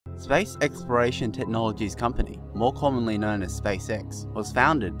space exploration technologies company, more commonly known as SpaceX, was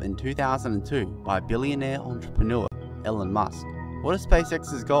founded in 2002 by billionaire entrepreneur Elon Musk. What are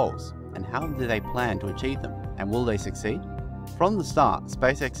SpaceX's goals, and how do they plan to achieve them, and will they succeed? From the start,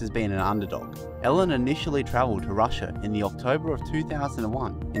 SpaceX has been an underdog. Elon initially travelled to Russia in the October of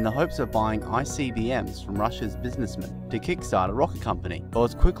 2001 in the hopes of buying ICBMs from Russia's businessmen to kickstart a rocket company, but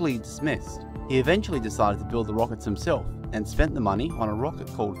was quickly dismissed. He eventually decided to build the rockets himself and spent the money on a rocket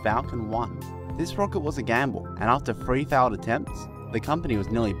called Falcon 1. This rocket was a gamble, and after 3 failed attempts, the company was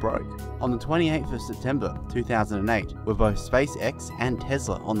nearly broke. On the 28th of September 2008, with both SpaceX and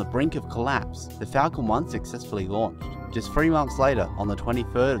Tesla on the brink of collapse, the Falcon 1 successfully launched. Just 3 months later, on the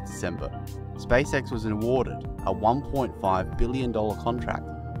 23rd of December, SpaceX was awarded a $1.5 billion contract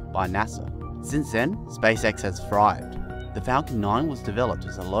by NASA. Since then, SpaceX has thrived. The Falcon 9 was developed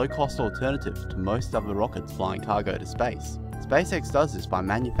as a low-cost alternative to most other rockets flying cargo to space. SpaceX does this by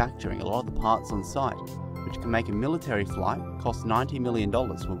manufacturing a lot of the parts on site, which can make a military flight cost $90 million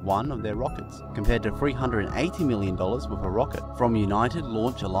with one of their rockets, compared to $380 million with a rocket from United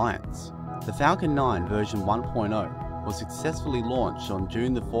Launch Alliance. The Falcon 9 version 1.0 was successfully launched on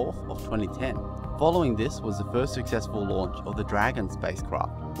June the 4th of 2010. Following this was the first successful launch of the Dragon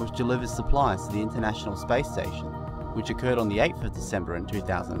spacecraft, which delivers supplies to the International Space Station, which occurred on the 8th of December in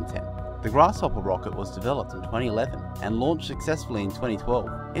 2010. The Grasshopper rocket was developed in 2011 and launched successfully in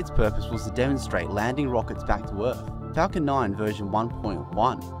 2012. Its purpose was to demonstrate landing rockets back to Earth. Falcon 9 version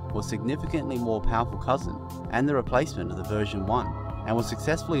 1.1 was significantly more powerful cousin and the replacement of the version 1, and was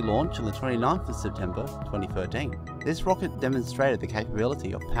successfully launched on the 29th of September 2013. This rocket demonstrated the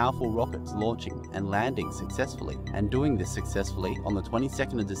capability of powerful rockets launching and landing successfully, and doing this successfully on the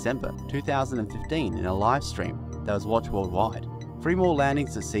 22nd of December 2015 in a live stream that was watched worldwide. 3 more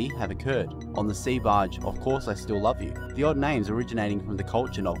landings at sea have occurred on the sea barge Of Course I Still Love You, the odd names originating from the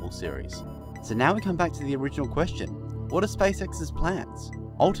Culture novel series. So now we come back to the original question: what are SpaceX's plans?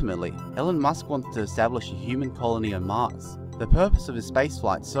 Ultimately, Elon Musk wants to establish a human colony on Mars. The purpose of his space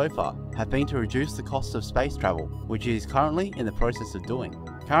flights so far have been to reduce the cost of space travel, which he is currently in the process of doing.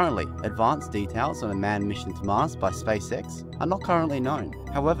 Currently, advanced details on a manned mission to Mars by SpaceX are not currently known.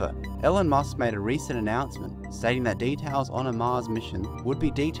 However, Elon Musk made a recent announcement stating that details on a Mars mission would be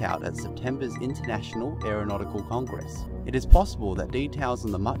detailed at September's International Aeronautical Congress. It is possible that details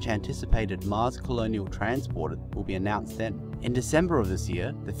on the much anticipated Mars Colonial Transporter will be announced then. In December of this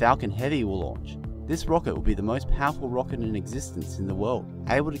year, the Falcon Heavy will launch. This rocket will be the most powerful rocket in existence in the world,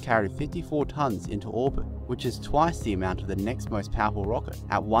 able to carry 54 tons into orbit, which is twice the amount of the next most powerful rocket,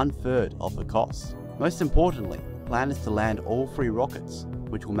 at 1/3 of the cost. Most importantly, the plan is to land all 3 rockets,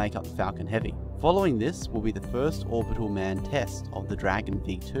 which will make up the Falcon Heavy. Following this will be the first orbital manned test of the Dragon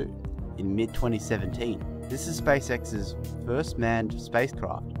V2 in mid-2017. This is SpaceX's first manned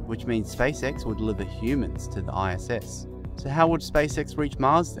spacecraft, which means SpaceX will deliver humans to the ISS. So how would SpaceX reach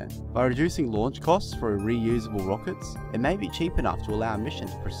Mars then? By reducing launch costs for reusable rockets, it may be cheap enough to allow a mission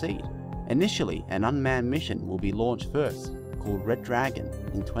to proceed. Initially, an unmanned mission will be launched first, called Red Dragon,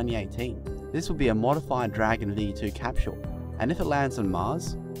 in 2018. This will be a modified Dragon V2 capsule, and if it lands on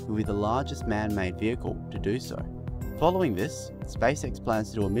Mars, it will be the largest man-made vehicle to do so. Following this, SpaceX plans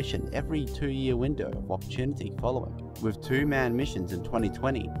to do a mission every 2-year window of opportunity following, with 2 manned missions in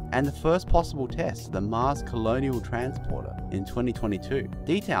 2020 and the first possible test of the Mars Colonial Transporter in 2022.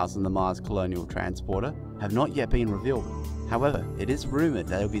 Details on the Mars Colonial Transporter have not yet been revealed. However, it is rumoured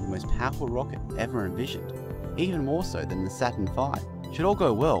that it will be the most powerful rocket ever envisioned, even more so than the Saturn V. Should all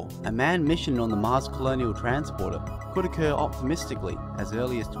go well, a manned mission on the Mars Colonial Transporter could occur optimistically as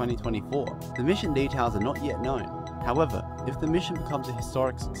early as 2024. The mission details are not yet known. However, if the mission becomes a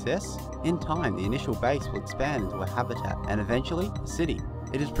historic success, in time the initial base will expand into a habitat and eventually a city.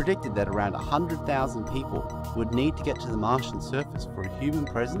 It is predicted that around 100,000 people would need to get to the Martian surface for a human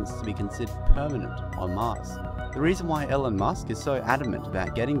presence to be considered permanent on Mars. The reason why Elon Musk is so adamant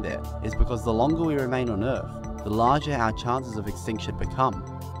about getting there is because the longer we remain on Earth, the larger our chances of extinction become,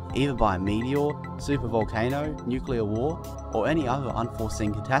 either by a meteor, supervolcano, nuclear war, or any other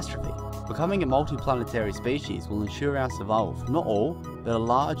unforeseen catastrophe. Becoming a multiplanetary species will ensure our survival from not all, but a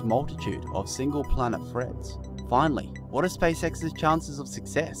large multitude of single planet threats. Finally, what are SpaceX's chances of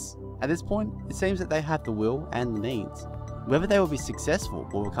success? At this point, it seems that they have the will and the means. Whether they will be successful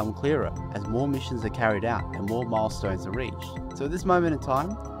will become clearer as more missions are carried out and more milestones are reached. So at this moment in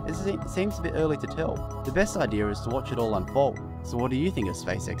time, it seems a bit early to tell. The best idea is to watch it all unfold. So what do you think of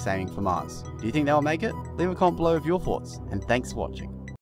SpaceX aiming for Mars? Do you think they will make it? Leave a comment below with your thoughts, and thanks for watching.